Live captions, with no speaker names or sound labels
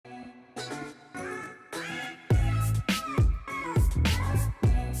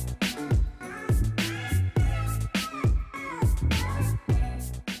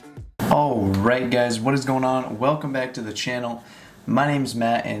Alright guys, what is going on? Welcome back to the channel. My name's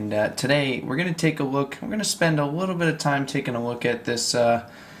Matt, and today we're going to take a look, we're going to spend a little bit of time taking a look at this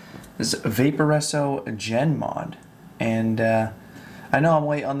this Vaporesso Gen mod. And I know I'm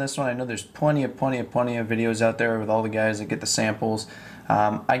late on this one. I know there's plenty of videos out there with all the guys that get the samples.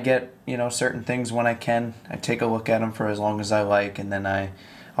 I get, certain things when I can. I take a look at them for as long as I like, and then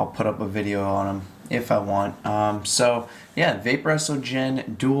I'll put up a video on them if I want. So yeah, Vaporesso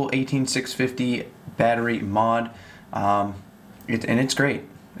Gen Dual 18650 battery mod, and it's great.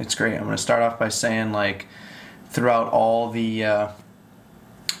 It's great. I'm going to start off by saying, like, throughout all the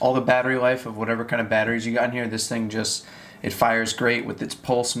battery life of whatever kind of batteries you got in here, this thing just, it fires great with its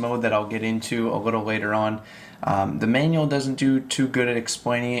pulse mode that I'll get into a little later on. The manual doesn't do too good at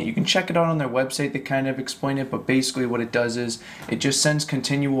explaining it. You can check it out on their website. They kind of explain it, but basically what it does is it just sends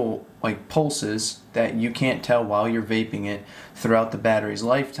continual pulses that you can't tell while you're vaping it throughout the battery's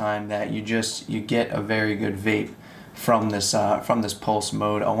lifetime, that you get a very good vape from this pulse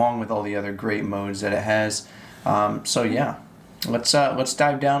mode, along with all the other great modes that it has. So yeah. Let's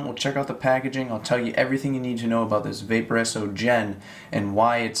dive down. We'll check out the packaging. I'll tell you everything you need to know about this Vaporesso Gen and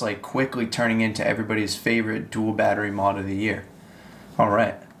why it's quickly turning into everybody's favorite dual battery mod of the year.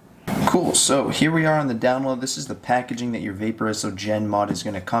 Alright. Cool, so here we are on the download. This is the packaging that your Vaporesso Gen mod is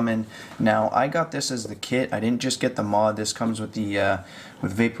going to come in. Now, I got this as the kit. I didn't just get the mod. This comes with the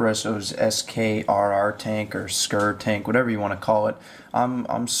with Vaporesso's SKRR tank or SKR tank, whatever you want to call it.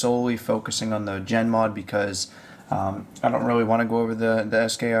 I'm solely focusing on the Gen mod because I don't really want to go over the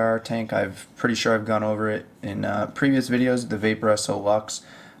SKR tank. Pretty sure I've gone over it in previous videos, the Vaporesso Lux.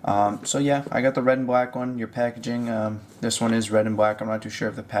 So yeah, I got the red and black one, your packaging. This one is red and black. I'm not too sure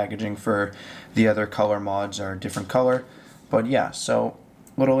if the packaging for the other color mods are a different color. But yeah, so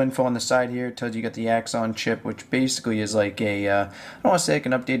little info on the side here. It tells you got the Axon chip, which basically is like a, I don't want to say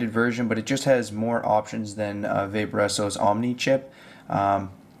an updated version, but it just has more options than Vaporesso's Omni chip.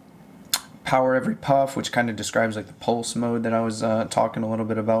 Power every puff, which kind of describes the pulse mode that I was talking a little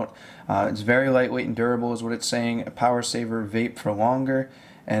bit about. It's very lightweight and durable is what it's saying. A power saver, vape for longer.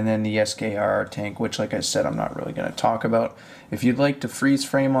 And then the SKR tank, which, like I said, I'm not really going to talk about. If you'd like to freeze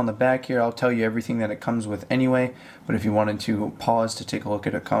frame on the back here, I'll tell you everything that it comes with anyway. But if you wanted to pause to take a look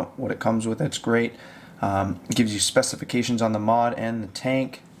at what it comes with, that's great. It gives you specifications on the mod and the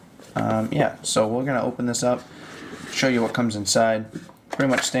tank. Yeah, so we're going to open this up, show you what comes inside. Pretty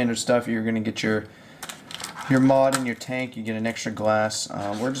much standard stuff. You're going to get your mod and your tank. You get an extra glass.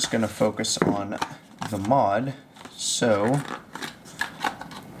 We're just going to focus on the mod. So,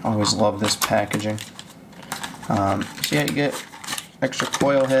 I always love this packaging. So yeah, you get extra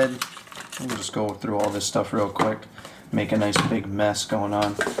coil head. We'll just go through all this stuff real quick. Make a nice big mess going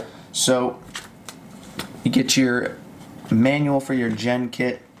on. So, you get your manual for your Gen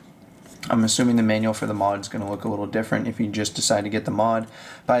kit. I'm assuming the manual for the mod is going to look a little different if you just decide to get the mod.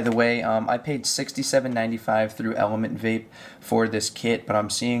 By the way, I paid $67.95 through Element Vape for this kit, but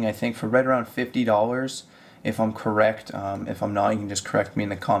I'm seeing, I think, for right around $50, if I'm correct. If I'm not, you can just correct me in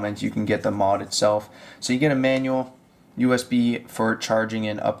the comments. You can get the mod itself. So you get a manual, USB for charging,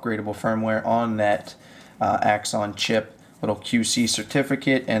 and upgradable firmware on that Axon chip, little QC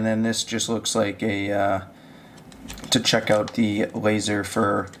certificate, and then this just looks like a to check out the laser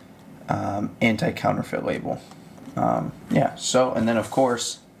for anti-counterfeit label. Yeah, so, and then of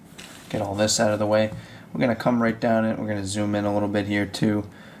course, get all this out of the way. We're going to come right down it. We're going to zoom in a little bit here too.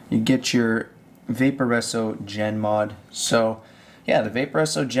 You get your Vaporesso Gen mod. So yeah, the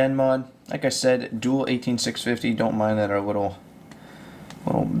Vaporesso Gen mod, like I said, dual 18650. Don't mind that our little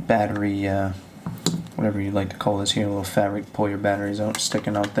battery, whatever you'd like to call this here, a little fabric, pull your batteries out,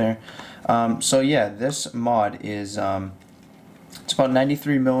 sticking out there. So yeah, this mod is it's about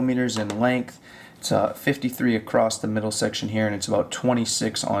 93 millimeters in length. It's 53 across the middle section here, and it's about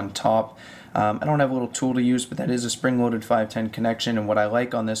 26 on top. I don't have a little tool to use, but that is a spring-loaded 510 connection, and what I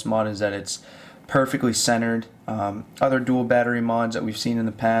like on this mod is that it's perfectly centered. Other dual battery mods that we've seen in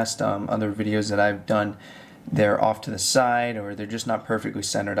the past, other videos that I've done, they're off to the side, or they're just not perfectly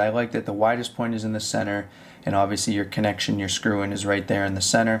centered. I like that the widest point is in the center, and obviously your connection, your screw-in, is right there in the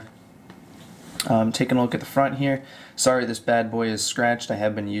center. Taking a look at the front here. Sorry this bad boy is scratched. I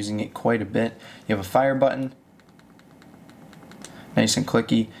have been using it quite a bit. You have a fire button, nice and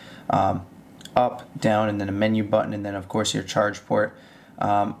clicky, up, down, and then a menu button, and then of course your charge port.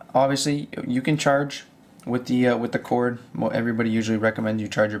 Obviously you can charge with the cord. Well, everybody usually recommends you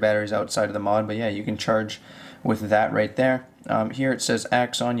charge your batteries outside of the mod, but yeah, you can charge with that right there. Here it says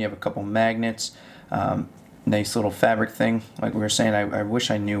Axon. You have a couple magnets. Nice little fabric thing. Like we were saying, I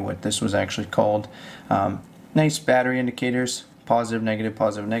wish I knew what this was actually called. Nice battery indicators, positive, negative,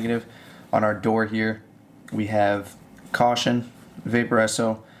 positive, negative. on our door here, we have caution,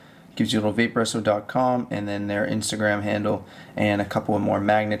 Vaporesso, gives you a little vaporesso.com, and then their Instagram handle and a couple of more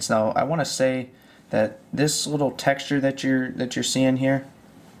magnets. Now I want to say that this little texture that you're seeing here,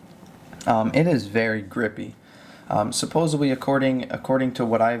 it is very grippy. Supposedly, according to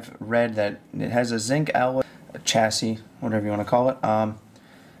what I've read, that it has a zinc alloy chassis, whatever you want to call it,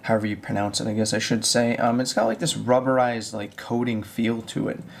 however you pronounce it, I guess I should say. It's got like this rubberized like coating feel to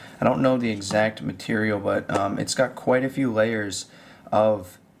it. I don't know the exact material, but it's got quite a few layers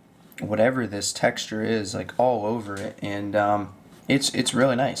of whatever this texture is, like all over it, and it's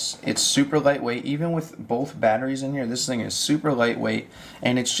really nice. It's super lightweight, even with both batteries in here. This thing is super lightweight,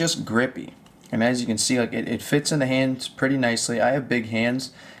 and it's just grippy. And as you can see, like it fits in the hands pretty nicely. I have big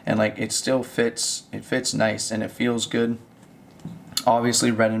hands, and like it still fits. It fits nice, and it feels good.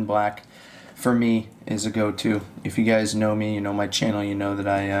 Obviously, red and black for me is a go-to. If you guys know me, you know my channel, you know that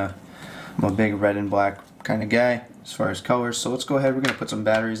I'm a big red and black kind of guy as far as colors. So let's go ahead. We're gonna put some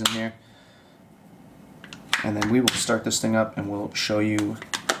batteries in here, and then we will start this thing up, and we'll show you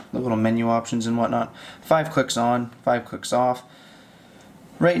the little menu options and whatnot. 5 clicks on, 5 clicks off.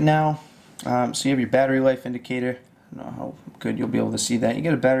 Right now. So you have your battery life indicator. I don't know how good you'll be able to see that. You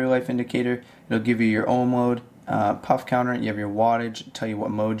get a battery life indicator. It'll give you your ohm load, puff counter. You have your wattage, tell you what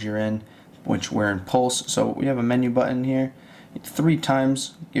mode you're in, which we're in pulse. So we have a menu button here. 3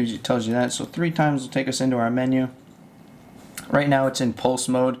 times tells you that. So 3 times will take us into our menu. Right now it's in pulse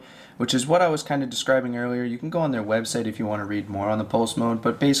mode, which is what I was kind of describing earlier. You can go on their website if you want to read more on the pulse mode.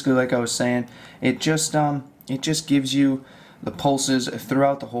 But basically, like I was saying, it just gives you the pulses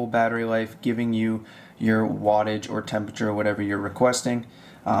throughout the whole battery life, giving you your wattage or temperature or whatever you're requesting.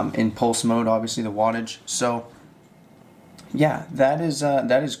 In pulse mode, obviously the wattage. So yeah, that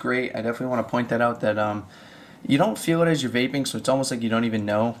is great. I definitely want to point that out, that you don't feel it as you're vaping, so it's almost like you don't even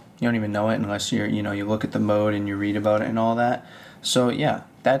know it unless you look at the mode and you read about it and all that. So yeah,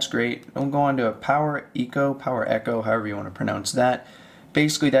 that's great. I'll go on to a Power Echo, Power Echo, however you want to pronounce that.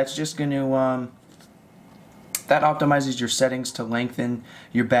 Basically, that's just going to that optimizes your settings to lengthen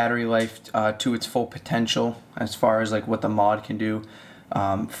your battery life to its full potential, as far as like what the mod can do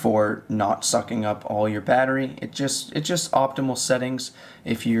for not sucking up all your battery. It's just optimal settings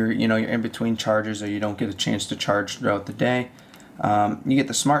if you're in between charges or you don't get a chance to charge throughout the day. You get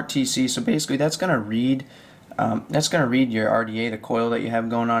the Smart TC, so basically that's gonna read your RDA, the coil that you have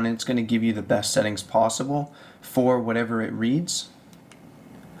going on, and it's gonna give you the best settings possible for whatever it reads.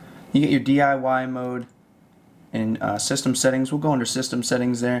 You get your DIY mode. In system settings, we'll go under system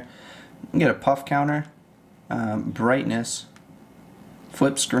settings there. You get a puff counter, brightness,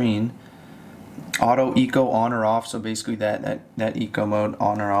 flip screen, auto eco on or off, so basically that eco mode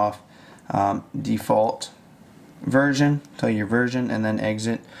on or off, default version, tell you your version, and then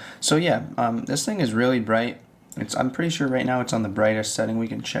exit. So yeah, this thing is really bright. I'm pretty sure right now it's on the brightest setting. We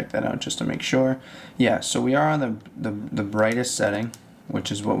can check that out just to make sure. Yeah, so we are on the brightest setting,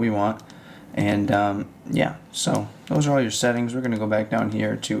 which is what we want. And yeah, so those are all your settings. We're going to go back down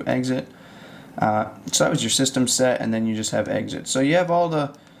here to exit. So that was your system set, and then you just have exit. So you have all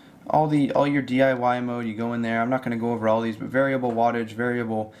your DIY mode. You go in there. I'm not going to go over all these, but variable wattage,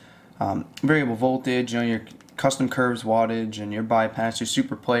 variable voltage, your custom curves wattage, and your bypass, your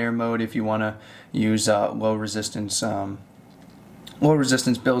super player mode if you want to use low resistance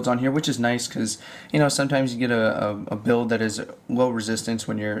builds on here, which is nice because sometimes you get a build that is low resistance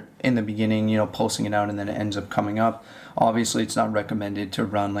when you're in the beginning, pulsing it out, and then it ends up coming up. Obviously, it's not recommended to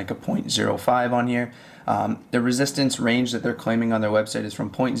run like a 0.05 on here. The resistance range that they're claiming on their website is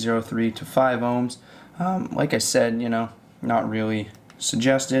from 0.03 to 5 ohms. Like I said, not really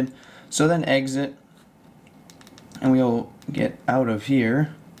suggested. So then exit, and we'll get out of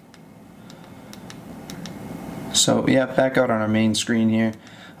here. So yeah, back out on our main screen here.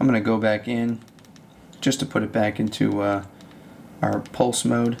 I'm going to go back in just to put it back into our pulse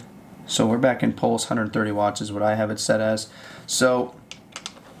mode. So we're back in pulse, 130 watts is what I have it set as. So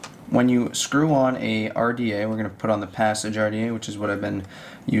when you screw on a RDA, we're going to put on the passage RDA, which is what I've been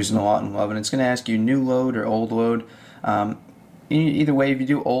using a lot and loving. It's going to ask you new load or old load. Either way, if you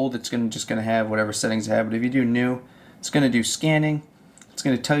do old, it's just going to have whatever settings it have. But if you do new, it's going to do scanning. It's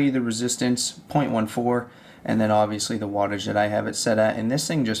going to tell you the resistance, 0.14. And then obviously the wattage that I have it set at, and this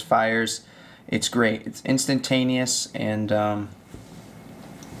thing just fires. It's great. It's instantaneous, and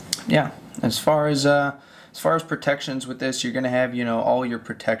yeah. As far as protections with this, you're gonna have all your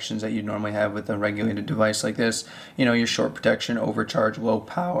protections that you normally have with a regulated device like this. Your short protection, overcharge, low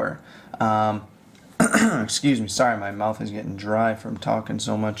power. Excuse me. Sorry, my mouth is getting dry from talking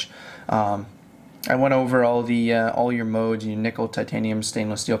so much. I went over all the all your modes. Your nickel, titanium,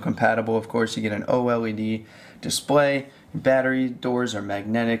 stainless steel compatible. Of course, you get an OLED display. Battery doors are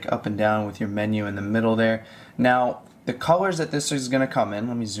magnetic up and down with your menu in the middle there. Now, the colors that this is going to come in,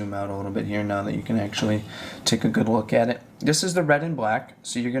 let me zoom out a little bit here now that you can actually take a good look at it. This is the red and black,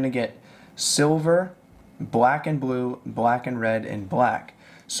 so you're going to get silver, black and blue, black and red, and black.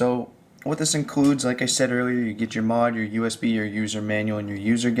 So what this includes, like I said earlier, you get your mod, your USB, your user manual, and your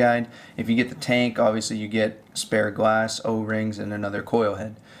user guide. If you get the tank, obviously you get spare glass, O-rings, and another coil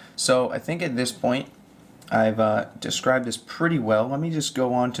head. So I think at this point, I've described this pretty well. Let me just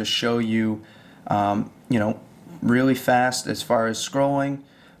go on to show you, you know, really fast as far as scrolling.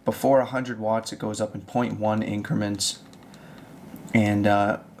 Before 100 watts, it goes up in 0.1 increments, and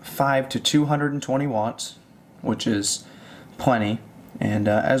 5 to 220 watts, which is plenty. And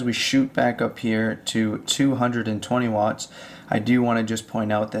as we shoot back up here to 220 watts, I do want to just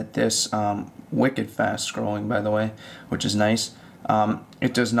point out that this wicked fast scrolling, by the way, which is nice,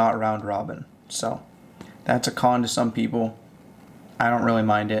 it does not round robin. So that's a con to some people. I don't really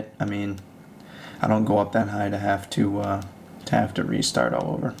mind it. I mean, I don't go up that high to have to restart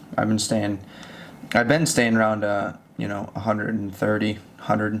all over. I've been staying around you know, 130,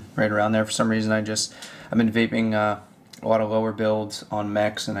 100, right around there. For some reason, I've been vaping a lot of lower builds on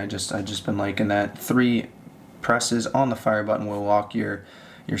mechs, and I just been liking that. 3 presses on the fire button will lock your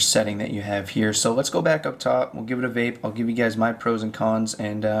setting that you have here. So let's go back up top. We'll give it a vape. I'll give you guys my pros and cons,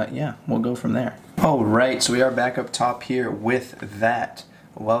 and yeah, we'll go from there. Alright, so we are back up top here with that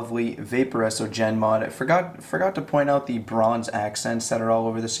lovely Vaporesso Gen Mod. I forgot to point out the bronze accents that are all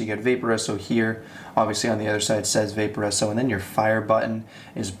over this. So you got Vaporesso here. Obviously on the other side says Vaporesso, and then your fire button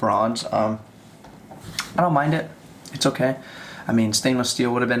is bronze. I don't mind it. It's okay. I mean, stainless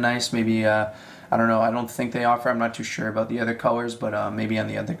steel would have been nice. Maybe, I don't know. I don't think they offer. I'm not too sure about the other colors, but maybe on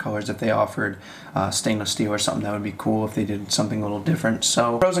the other colors, if they offered stainless steel or something, that would be cool if they did something a little different.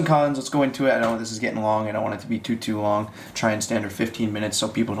 So pros and cons. Let's go into it. I know this is getting long. I don't want it to be too long. Try and stand for 15 minutes so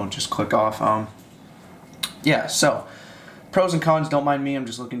people don't just click off. Yeah. So pros and cons. Don't mind me. I'm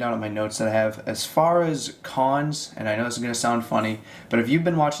just looking down at my notes that I have. As far as cons, and I know this is going to sound funny, but if you've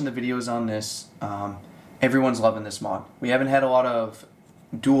been watching the videos on this, everyone's loving this mod. We haven't had a lot of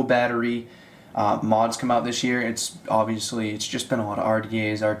dual battery mods come out this year. It's just been a lot of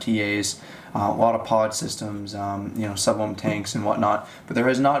RDAs, RTAs, a lot of pod systems, you know, sub-ohm tanks and whatnot, but there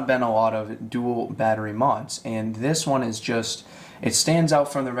has not been a lot of dual battery mods, and this one is just, it stands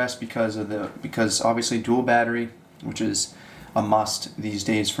out from the rest because obviously dual battery, which is a must these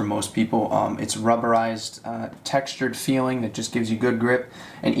days for most people. It's rubberized, textured feeling that just gives you good grip,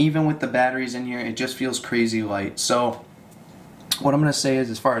 and even with the batteries in here, it just feels crazy light. So what I'm going to say is,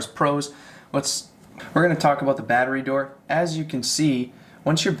 as far as pros, we're going to talk about the battery door. As you can see,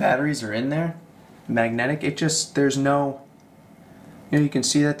 once your batteries are in there, magnetic, there's no, you know, you can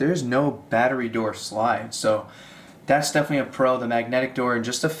see that there's no battery door slide. So that's definitely a pro, the magnetic door, and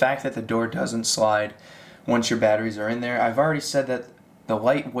just the fact that the door doesn't slide once your batteries are in there. I've already said that the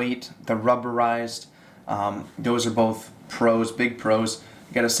lightweight, the rubberized, those are both pros, big pros.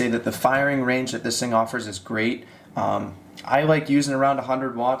 I gotta say that the firing range that this thing offers is great. I like using around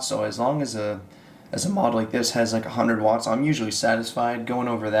 100 watts, so as long as a mod like this has like 100 watts, I'm usually satisfied. Going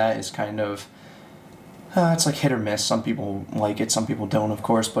over that is kind of, it's like hit or miss. Some people like it, some people don't, of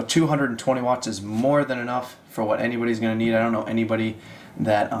course, but 220 watts is more than enough for what anybody's going to need. I don't know anybody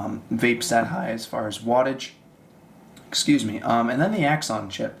that vapes that high as far as wattage. Excuse me. And then the Axon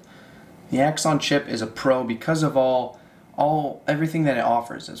chip. The Axon chip is a pro because of everything that it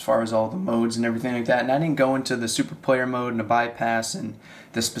offers as far as all the modes and everything like that. And I didn't go into the super player mode and the bypass and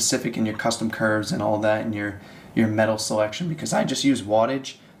the specific and your custom curves and all that and your metal selection, because I just use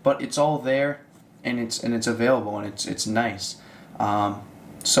wattage, but it's all there and it's available and it's nice.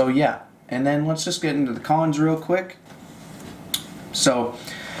 So yeah, and then let's just get into the cons real quick. So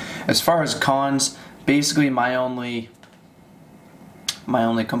as far as cons, basically my only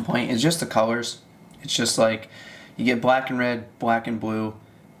complaint is just the colors. It's just like, you get black and red, black and blue,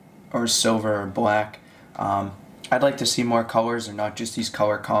 or silver or black. I'd like to see more colors and not just these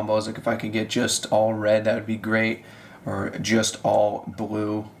color combos. Like if I could get just all red, that would be great, or just all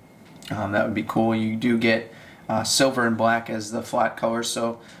blue. That would be cool. You do get silver and black as the flat colors,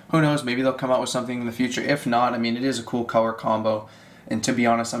 so who knows, maybe they'll come out with something in the future. If not, I mean, it is a cool color combo, and to be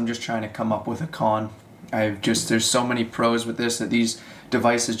honest, I'm just trying to come up with a con. There's so many pros with this that these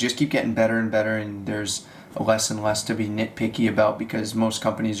devices just keep getting better and better, and there's less and less to be nitpicky about because most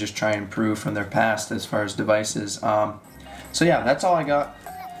companies just try and improve from their past as far as devices. So yeah, that's all I got.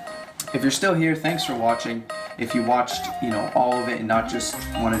 If you're still here, thanks for watching. if you watched, all of it and not just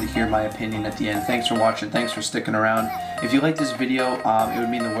wanted to hear my opinion at the end. Thanks for watching. Thanks for sticking around. If you like this video, it would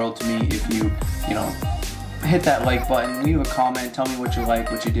mean the world to me if you, hit that like button, leave a comment, tell me what you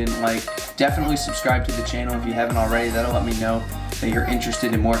like, what you didn't like. Definitely subscribe to the channel if you haven't already. That'll let me know that you're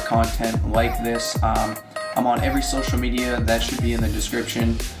interested in more content like this. I'm on every social media, that should be in the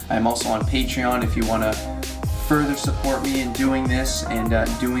description. I'm also on Patreon if you want to further support me in doing this and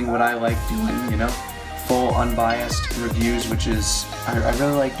doing what I like doing, full unbiased reviews, which is, I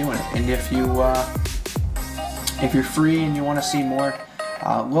really like doing it. And if you're free and you want to see more,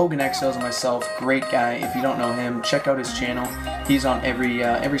 Logan Exhales and myself, great guy. If you don't know him, check out his channel. He's on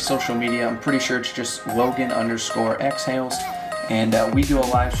every social media. I'm pretty sure it's just Logan_Exhales. And we do a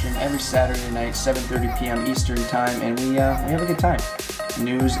live stream every Saturday night, 7:30 p.m. Eastern time, and we have a good time.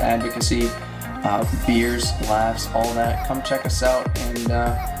 News, advocacy, beers, laughs, all that. Come check us out, and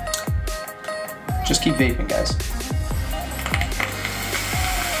just keep vaping, guys.